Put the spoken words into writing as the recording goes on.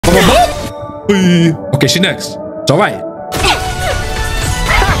Okay, she next. It's all right.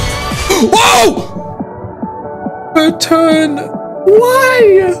 Whoa! Her turn.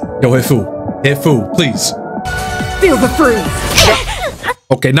 Why? Yo, hit Fu. Hit Fu, please. Feel the freeze.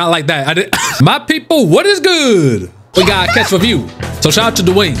 Okay, not like that. I did. My people, what is good? We got a catch review. So shout out to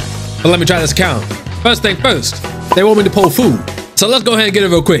Dwayne. But let me try this account. First thing first, they want me to pull Fu. So let's go ahead and get it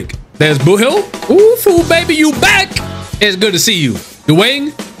real quick. There's Boo Hill. Ooh, Fu, baby, you back. It's good to see you.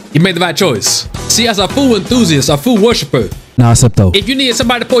 Dwayne, you made the right choice. See, as a Fu enthusiast, a Fu worshiper. Nah, acepto. If you needed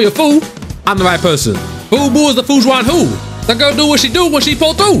somebody to pull your Fu, I'm the right person. Fu Boo is the Fu Xuan who. The girl do what she do when she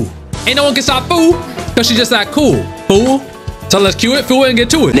pull through. Ain't no one can stop Fu, cause she just that cool. Fool. So let's cue it, Fu, and get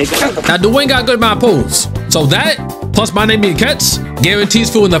to it. Now, Dwayne got a good amount of pulls. So that, plus my name being Kets, guarantees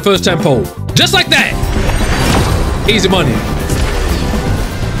Fu in the first 10 pull. Just like that. Easy money.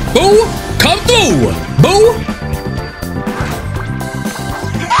 Boo, come through. Boo.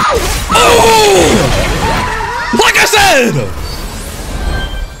 Oh! Like I said!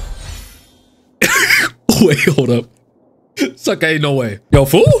 Wait, hold up. Sucker, ain't no way. Yo,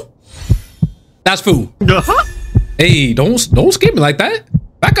 Fu? That's Fu. Hey, don't skip me like that.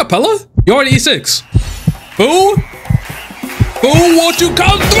 Back up, Pella. You already E6. Fu? Fu, won't you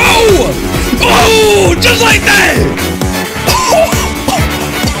come through? Oh, just like that!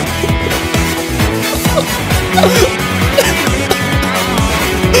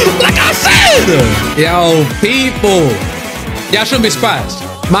 Like I said! Yo, people. Y'all shouldn't be surprised.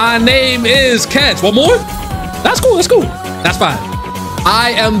 My name is Kets. One more? That's cool, that's cool. That's fine.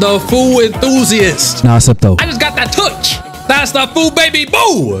 I am the Fu enthusiast. Nah, acepto. I just got that touch. That's the Fu baby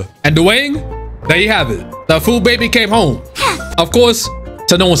boo. And Dwayne, there you have it. The Fu baby came home. Of course,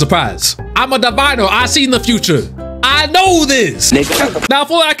 to no one's surprise. I'm a diviner. I see in the future. I know this. Now, if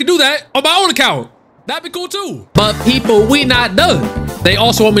only I could do that on my own account, that'd be cool too. But people, we not done. They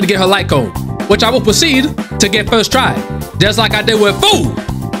also want me to get her light cone, which I will proceed to get first try, just like I did with Fu.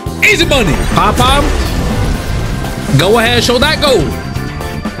 Easy money. Pom-pom, go ahead and show that gold.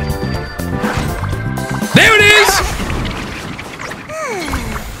 There it is.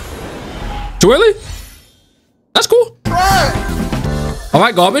 Too early? That's cool. All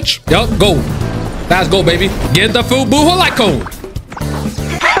right, garbage. Yup, go. That's go, baby. Get the Fu Boo her light cone.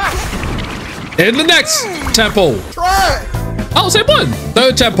 In the next tempo. Oh, same one.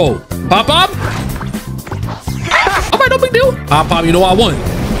 Third tempo. Pom-pom. All right, no big deal. Pom-pom, you know what I want.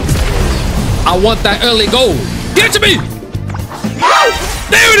 I want that early goal. Give it to me.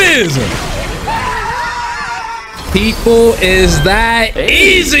 There it is. People, is that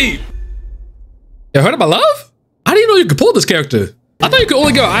easy? You heard about love? I didn't know you could pull this character. I thought you could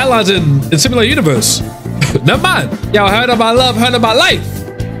only get islands in Simulator Universe. Never mind. Y'all heard about love, heard about life.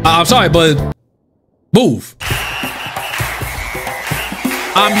 I'm sorry, but move.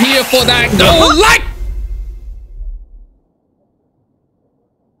 I'm here for that gold light.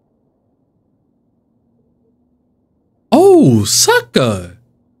 Oh, sucker.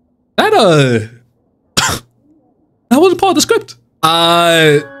 That that wasn't part of the script.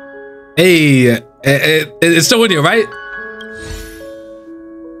 Hey, it's still in here, right?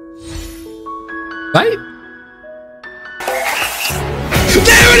 Right?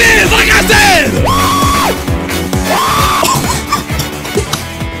 There it is, like I said!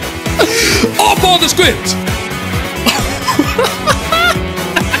 Off on the script!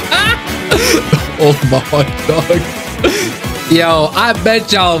 Oh my god. Yo, I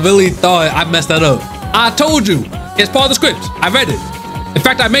bet y'all really thought I messed that up. I told you, it's part of the script. I read it. In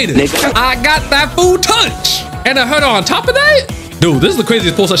fact, I made it. I got that Fu touch. And I heard on top of that? Dude, this is the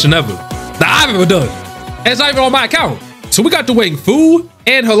craziest pull session ever that I've ever done. And it's not even on my account. So we got to wing Fu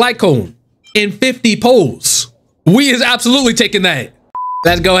and her light cone in 50 pulls. We is absolutely taking that.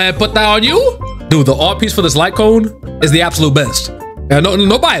 Let's go ahead and put that on you. Dude, the art piece for this light cone is the absolute best.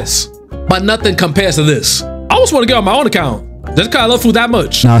 No bias, but nothing compares to this. I almost want to get on my own account. Just cause I love Fu that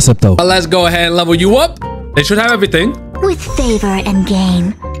much. Nah, acepto. But let's go ahead and level you up. They should have everything. With favor and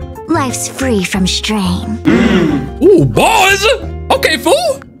gain, life's free from strain. Ooh, boys! Okay, Fu.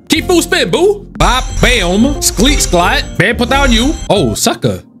 Keep Fu spin, boo. Bop, bam, skleet, sklat. Bam, put that on you. Oh,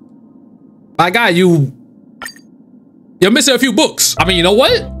 sucker. My guy, you're missing a few books. I mean, you know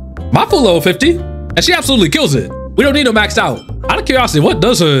what? My Fu level 50, and she absolutely kills it. We don't need no maxed out. Out of curiosity, what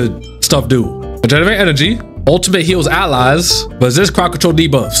does her stuff do? Regenerate energy, ultimate heals allies, resist crowd control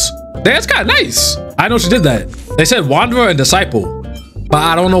debuffs. That's kind of nice. I know she did that. They said Wanderer and Disciple, but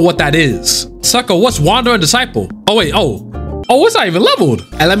I don't know what that is. Sucker, what's Wanderer and Disciple? Oh, wait, oh, it's not even leveled.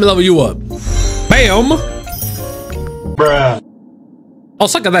 And let me level you up. Bam. Bruh. Oh,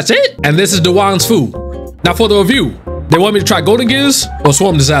 sucker, that's it? And this is Dewan's Fu. Now for the review, they want me to try Golden Gears or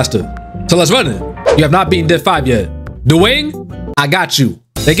Swarm Disaster. So let's run it. You have not beaten Div 5 yet. Dwayne, I got you.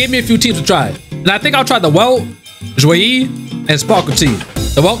 They gave me a few teams to try. And I think I'll try the Welt, Xuan, and Sparkle team.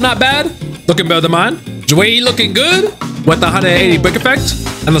 The Welt not bad. Looking better than mine. Xuan looking good with the 180 brick effect.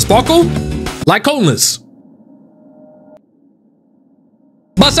 And the Sparkle, like Coneless.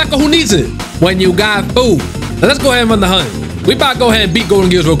 But sucker, who needs it? When you got food. Now let's go ahead and run the hunt. We about to go ahead and beat Golden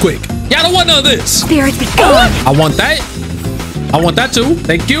Gears real quick. Yeah, I don't want none of this. Spirits be gone. I want that. I want that too.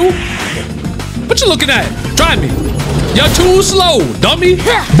 Thank you. What you looking at? Try me. You're too slow, dummy.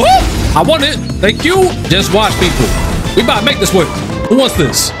 Boop. I want it. Thank you. Just watch, people. We about to make this work. Who wants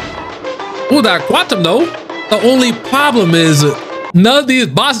this? Ooh, that quantum though. The only problem is none of these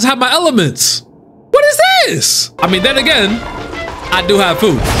bosses have my elements. What is this? I mean, then again, I do have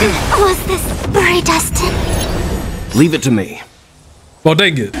food. Was this predestined? Leave it to me. Well,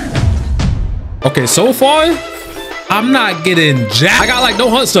 dang it. Okay, so far, I'm not getting jack. I got like no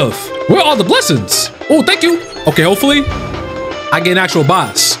hunt stuff. Where are all the blessings? Oh, thank you. Okay, hopefully, I get an actual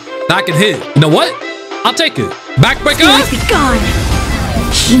boss that I can hit. You know what? I'll take it. Backbreaker. Spirits be gone.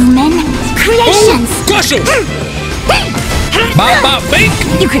 Human creations. Oh, crush him. Bop, bop, bink.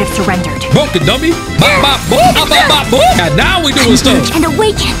 You could have surrendered. Broken dummy. Bop, bop, boom. Bop, bop, bop, boom. And now we doing stuff. And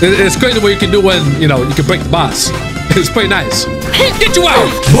awaken. It's crazy what you can do when, you know, you can break the boss. It's pretty nice. Get you out.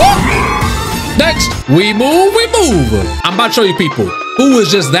 Next, we move, we move. I'm about to show you people who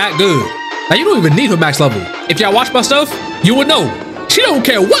is just that good. Now, you don't even need her max level. If y'all watch my stuff, you would know. She don't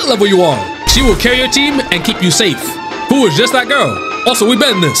care what level you are. She will carry your team and keep you safe. Who is just that girl? Also, we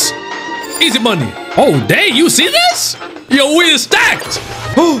bet in this. Easy money. Oh, dang, you see this? Yo, we is stacked.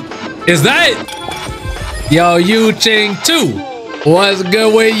 Is that? Yo, Yu Ching 2. What's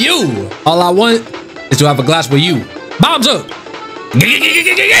good with you? All I want is to have a glass with you. Bombs up.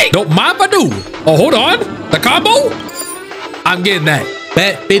 Don't mind if I do. Oh, hold on. The combo? I'm getting that.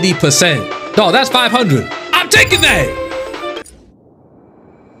 Bet 50%. No, that's 500. I'm taking that.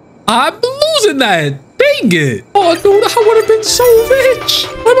 I'm losing that. Dang it. Oh, dude, I would have been so rich.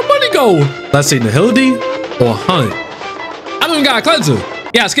 Where'd my money go? Let's see, Nihility or Hunt. I don't even got a cleanser.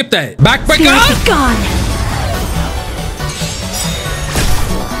 Yeah, skip that. Backbreaker. Spirits be gone.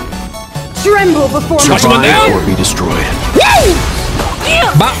 Tremble before my Survive or be destroyed. Woo!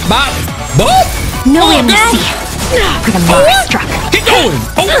 Bop, bop, boop. No Oh, amnesty. For the mark struck. Keep going.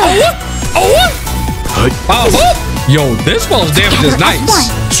 Oh, boop. Yo, this wall's damage is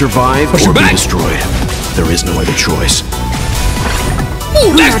nice. Survive Push or her be back. destroyed. There is no other choice.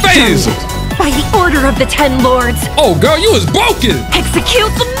 Ooh, next phase. By the order of the 10 lords, Oh, girl, you was broken.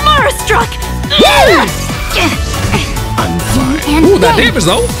 execute the Marastruck. Woo! And Ooh, that yang. damage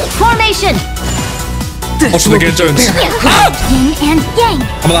though. Formation. Oh, so they get turns. Ah! Yin and yang.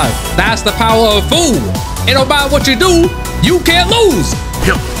 I'm alive. That's the power of food. Ain't no matter what you do, you can't lose.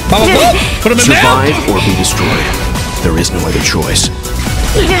 Bop, bop, bop. Put him in there. Survive or be destroyed. There is no other choice.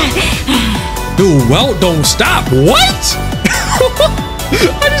 Dude, well, don't stop. What?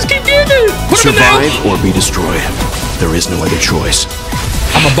 I just keep getting it. Put him in there. Survive or be destroyed. There is no other choice.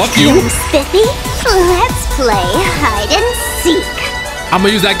 I'ma buck you. Spiffy, let's play hide and seek. I'ma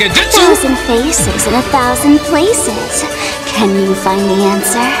use that genjutsu. 1,000 faces in 1,000 places. Can you find the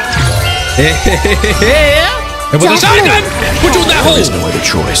answer? Yeah. And with a shotgun, put you in that There is hole. no other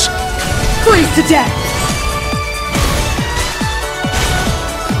choice. Freeze to death.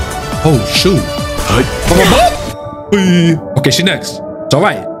 Oh, shoot. Hut. Okay, she next. It's all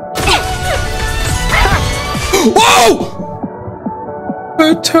right. Whoa!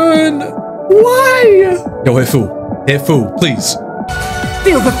 Her turn. Why? Yo, hit food. Hit food, please.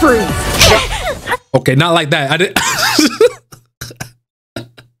 Feel the freeze. Okay, not like that. I didn't.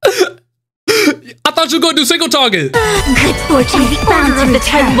 I thought you were gonna do single target. Good fortune By the order of the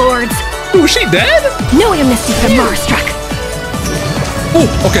 10 lords, Ooh, she dead? no amnesty for the Marastruck. Ooh,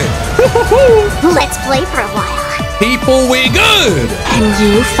 okay. Let's play for a while. People, we good. Can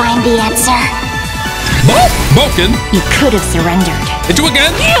you find the answer? Boop, broken. You could have surrendered. Hit you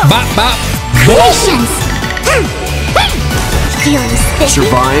again. Bop, bop. Boop. Patience. Feeling spiffy.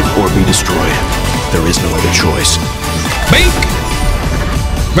 Survive or be destroyed. There is no other choice. Bink.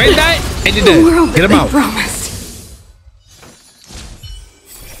 Rain that, and you're dead. Get him out. Promised.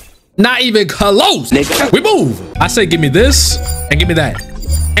 Not even close. We move. I say give me this, and give me that.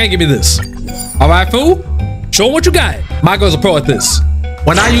 And give me this. All right, fool? Show 'em what you got. My girl's a pro at this.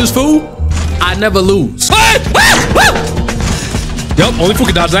 When I use food, I never lose. Yup, only fool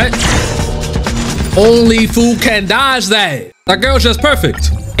can dodge that. Only fool can dodge that. That girl's just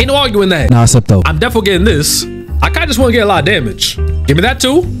perfect. Ain't no arguing that. Nah, except though. I'm definitely getting this. I kinda just wanna get a lot of damage. Give me that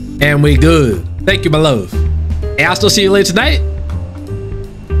too, and we good. Thank you, my love. And I'll still see you later tonight.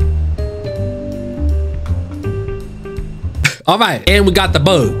 All right, and we got the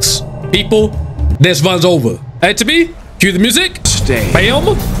bugs. People, this runs over. And to me, cue the music. Stay. Bam.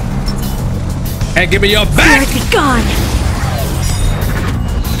 And give me your back. Be gone.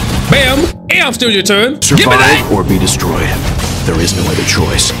 Bam. And I'm still your turn. Give me that. Survive or be destroyed. There is no other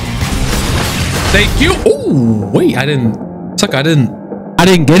choice. Thank you. Ooh, wait, I didn't get it.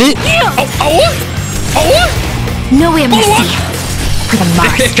 No amnesty for the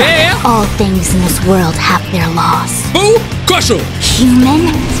Mars. Yeah. All things in this world have their laws. Boo, crush 'em.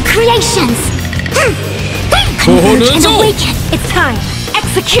 Human creations. Converge and awaken. It's time.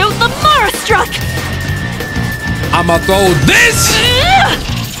 Execute the Mars struck. I'ma throw this.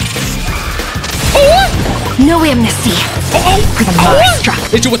 No amnesty for the Mars struck.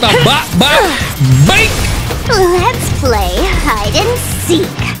 Hit you with a bank. Let's play hide and seek.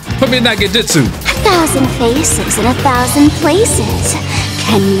 Put me in that genjutsu. 1,000 faces in 1,000 places.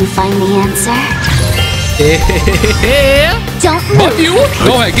 Can you find the answer? Yeah. Don't Buff move. you.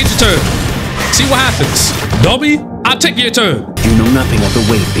 Go ahead, get your turn. See what happens. Dummy, I'll take your turn. You know nothing of the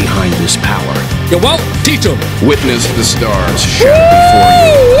weight behind this power. Yeah, well, teach him. Witness the stars shatter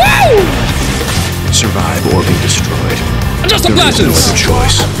before you. Survive or be destroyed. Adjust the There is no flashes. other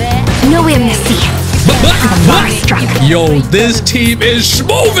choice. No amnesty. Mars struck. Yo, this team is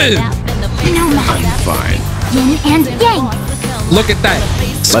moving. No matter. I'm fine. Yin and yang. Look at that.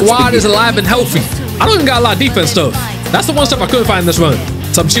 Squad is alive and healthy. I don't even got a lot of defense stuff. That's the one stuff I couldn't find in this run.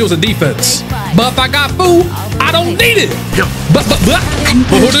 Some shields and defense. But if I got food, I don't need it. Yep. But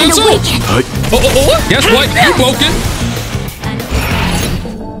who did it so? Guess what? You broke it.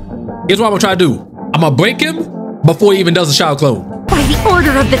 Here's what I'm gonna try to do. I'm gonna break him before he even does the Shao clone. By the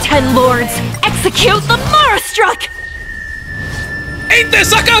order of the 10 lords, execute the Mars struck. Ain't this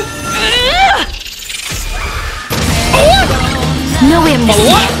sucker? No amnesty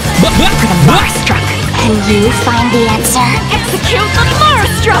for the Mars struck. Can you find the answer? Execute the Mars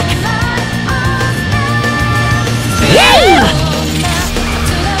struck.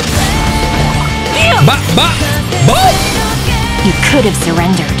 You could have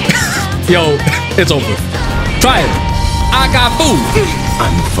surrendered. Yo, it's over. Try it. I got food.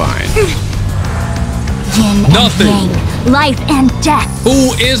 I'm fine. Yin Nothing. and yang. Life and death.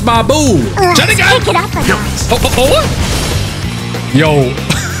 Who is my boo? Let's Jenny take it up a notch. Yo,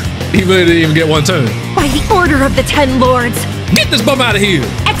 he really didn't even get one turn. By the order of the 10 lords, Get this bum out of here.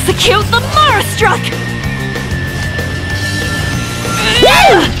 execute the Mars struck.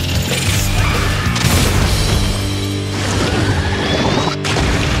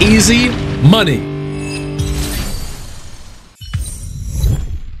 Easy money.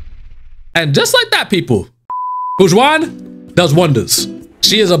 And just like that, people, Xuan does wonders.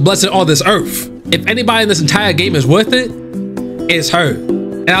 She is a blessing on this earth. If anybody in this entire game is worth it, it's her.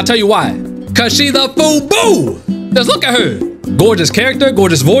 And I'll tell you why. Cause she the FUBU. Just look at her. Gorgeous character,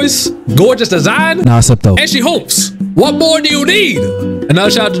 gorgeous voice, gorgeous design. Nah, except though. And she hopes. What more do you need?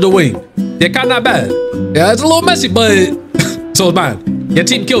 Another shout out to the wing. Yeah, kinda not bad. Yeah, it's a little messy, but so is mine. Your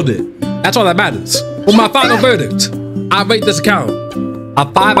team killed it. That's all that matters. For my final verdict, I rate this account a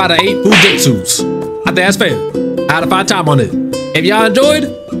 5 out of 8 Fujitsus. I think that's fair. I had a fine time on it. If y'all enjoyed,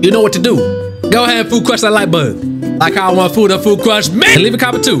 you know what to do. Go ahead and food crush that like button. Like how I want food and food crush me. And leave a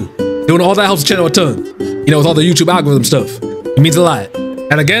comment too. Doing all that helps the channel a ton. You know, with all the YouTube algorithm stuff. It means a lot.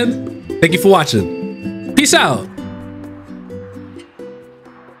 And again, thank you for watching. Peace out.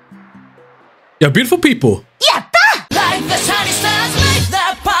 You're beautiful people. Yeah.